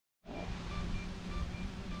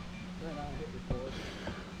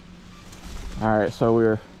Alright, so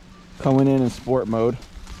we're coming in sport mode.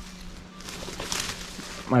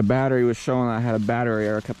 My battery was showing I had a battery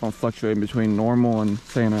error. I kept on fluctuating between normal and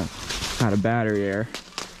saying I had a battery error.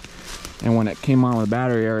 And when it came on with a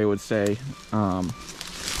battery error, it would say, oh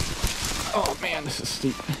man, this is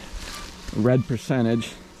steep. Red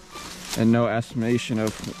percentage and no estimation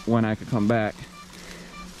of when I could come back.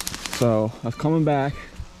 So I was coming back.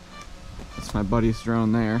 That's my buddy's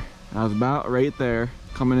drone there. I was about right there,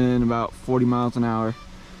 coming in about 40 miles an hour,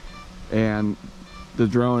 and the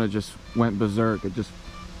drone, it just went berserk. It just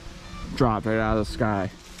dropped right out of the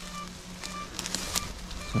sky.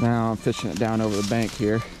 So now I'm fishing it down over the bank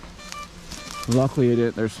here. Luckily it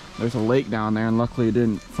didn't, there's a lake down there, and luckily it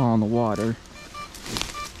didn't fall in the water.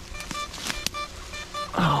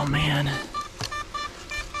 Oh man.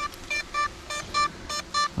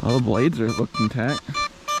 All the blades are looking intact.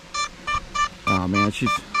 Oh man, she's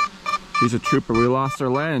a trooper. We lost our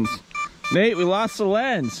lens. Nate, we lost the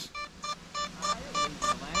lens.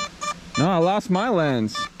 No, I lost my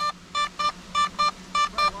lens.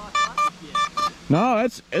 No,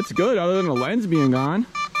 it's good other than the lens being gone.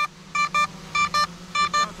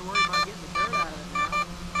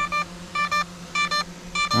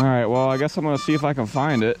 Alright, well I guess I'm gonna see if I can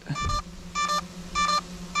find it.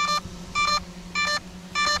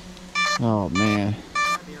 Oh man.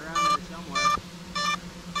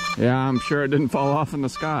 Yeah, I'm sure it didn't fall off in the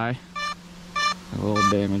sky. A little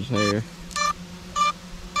damage there.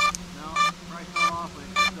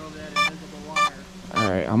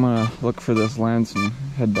 Alright, I'm gonna look for this lens and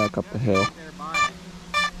head back up the hill.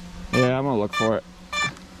 Yeah, I'm gonna look for it.